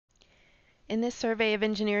In this survey of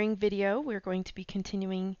engineering video, we're going to be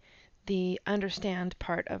continuing the understand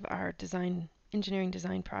part of our engineering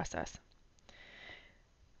design process.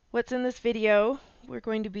 What's in this video? We're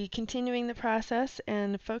going to be continuing the process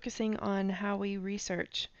and focusing on how we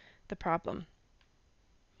research the problem.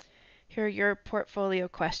 Here are your portfolio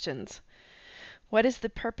questions. What is the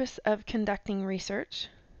purpose of conducting research?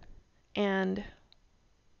 And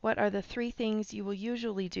what are the 3 things you will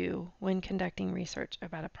usually do when conducting research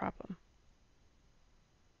about a problem?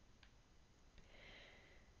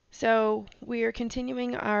 So we are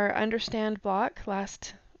continuing our understand block.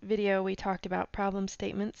 Last video we talked about problem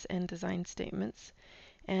statements and design statements,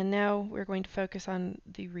 and now we're going to focus on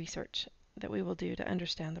the research that we will do to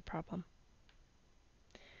understand the problem.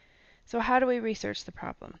 So how do we research the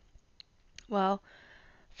problem? Well,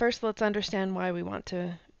 first let's understand why we want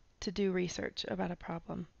to do research about a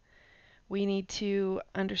problem. We need to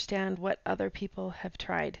understand what other people have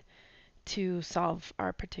tried to solve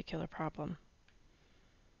our particular problem.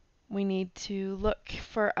 We need to look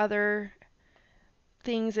for other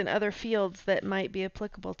things in other fields that might be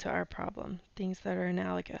applicable to our problem, things that are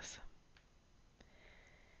analogous.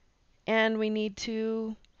 And we need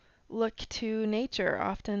to look to nature.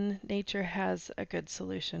 Often nature has a good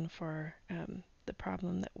solution for the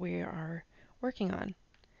problem that we are working on.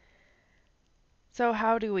 So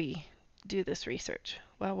how do we do this research?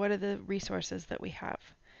 Well, what are the resources that we have?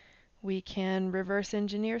 We can reverse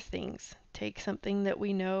engineer things, take something that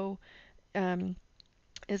we know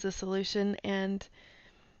is a solution and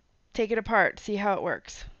take it apart, see how it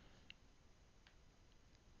works.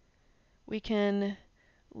 We can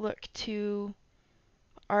look to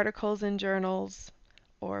articles in journals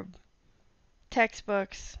or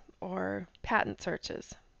textbooks or patent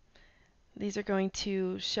searches. These are going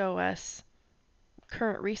to show us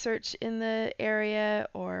current research in the area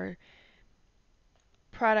or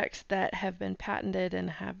products that have been patented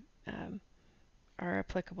and are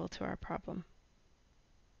applicable to our problem.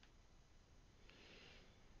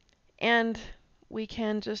 And we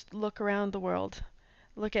can just look around the world,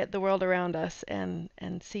 look at the world around us and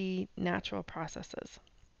see natural processes.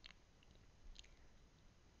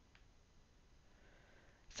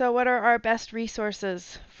 So what are our best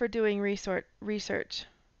resources for doing research?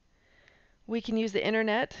 We can use the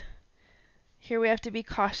internet. Here we have to be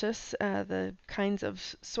cautious. The kinds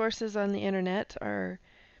of sources on the internet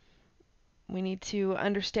we need to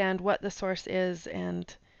understand what the source is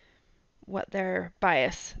and what their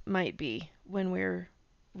bias might be when we're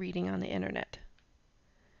reading on the internet.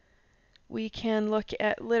 We can look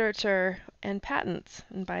at literature and patents,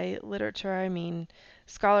 and by literature I mean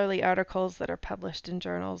scholarly articles that are published in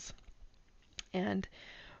journals. And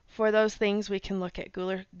for those things we can look at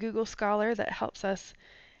Google Scholar that helps us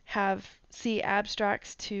see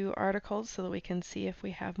abstracts to articles so that we can see if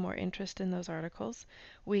we have more interest in those articles.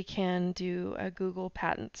 We can do a Google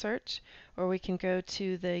patent search, or we can go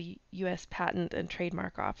to the US Patent and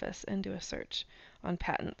Trademark Office and do a search on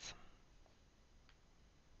patents.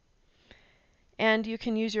 And you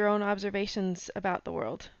can use your own observations about the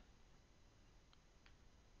world.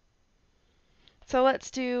 So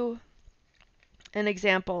let's do an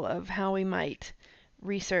example of how we might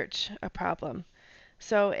research a problem.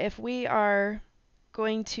 So if we are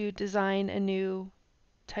going to design a new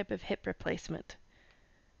type of hip replacement,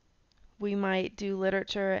 we might do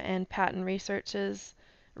literature and patent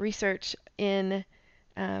research in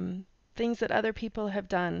things that other people have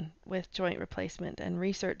done with joint replacement and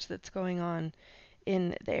research that's going on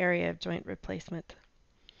in the area of joint replacement.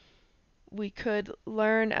 We could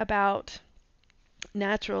learn about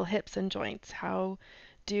natural hips and joints. How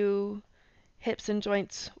do hips and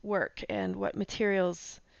joints work and what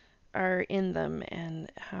materials are in them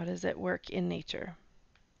and how does it work in nature?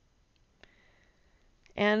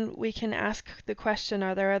 And we can ask the question,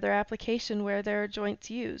 are there other applications where there are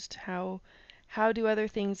joints used? How do other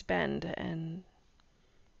things bend, and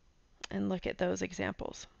look at those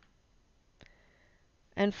examples.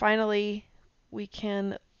 And finally, we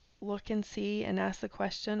can look and see and ask the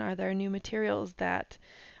question, are there new materials that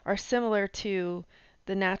are similar to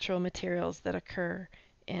the natural materials that occur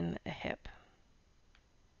in a hip?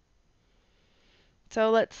 So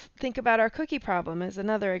let's think about our cookie problem as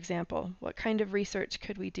another example. What kind of research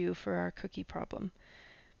could we do for our cookie problem?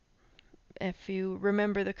 If you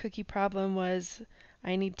remember, the cookie problem was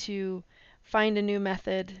I need to find a new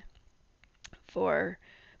method for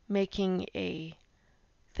making a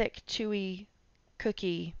thick, chewy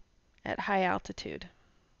cookie at high altitude.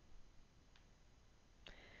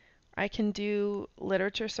 I can do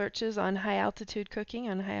literature searches on high altitude cooking,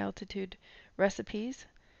 on high altitude recipes.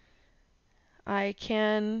 I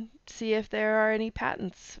can see if there are any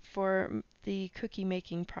patents for the cookie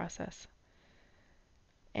making process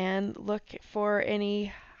and look for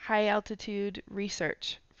any high altitude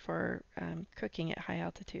research for cooking at high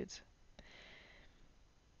altitudes.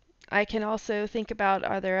 I can also think about,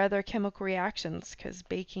 are there other chemical reactions, because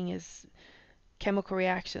baking is chemical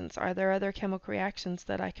reactions. Are there other chemical reactions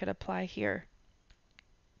that I could apply here?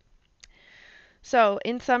 So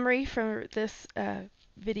in summary for this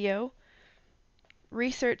video,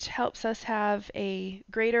 research helps us have a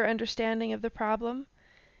greater understanding of the problem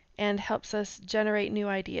and helps us generate new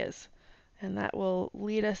ideas. And that will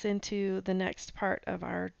lead us into the next part of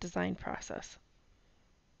our design process.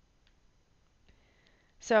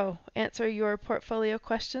 So answer your portfolio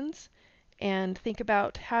questions and think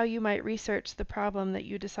about how you might research the problem that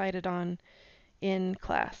you decided on in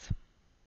class.